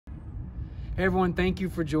Hey everyone, thank you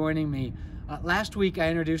for joining me. Last week I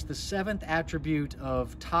introduced the 7th attribute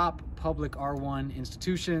of top public R1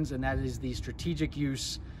 institutions, and that is the strategic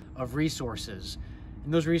use of resources.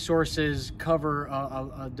 And those resources cover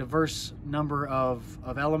a diverse number of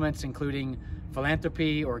elements, including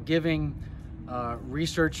philanthropy or giving,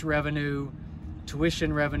 research revenue,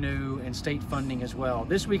 tuition revenue, and state funding as well.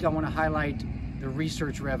 This week I want to highlight the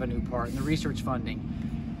research revenue part and the research funding,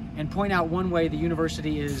 and point out one way the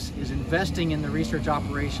university is investing in the research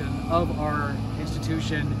operation of our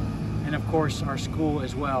institution and of course our school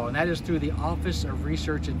as well, and that is through the Office of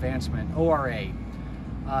Research Advancement, ORA.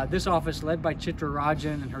 This office, led by Chitra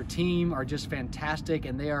Rajan and her team, are just fantastic,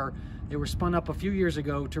 and they were spun up a few years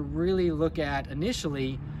ago to really look at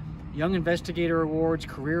initially Young Investigator Awards,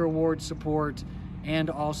 Career Award support, and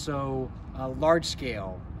also large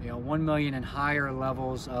scale, 1 million and higher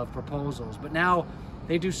levels of proposals. But now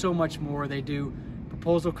they do so much more. They do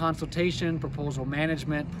proposal consultation, proposal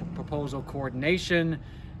management, proposal coordination.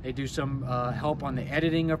 They do some help on the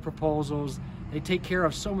editing of proposals. They take care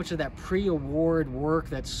of so much of that pre-award work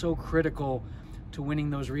that's so critical to winning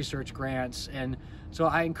those research grants. And so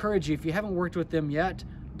I encourage you, if you haven't worked with them yet,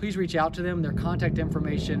 please reach out to them. Their contact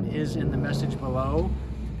information is in the message below.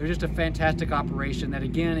 They're just a fantastic operation that,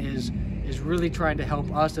 again, is really trying to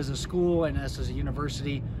help us as a school and us as a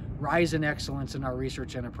university rise in excellence in our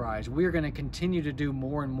research enterprise. We're going to continue to do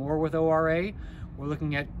more and more with ORA. We're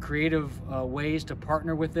looking at creative ways to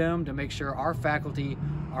partner with them to make sure our faculty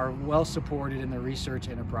are well supported in the research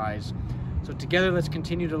enterprise. So together, let's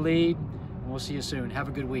continue to lead, and we'll see you soon. Have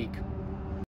a good week.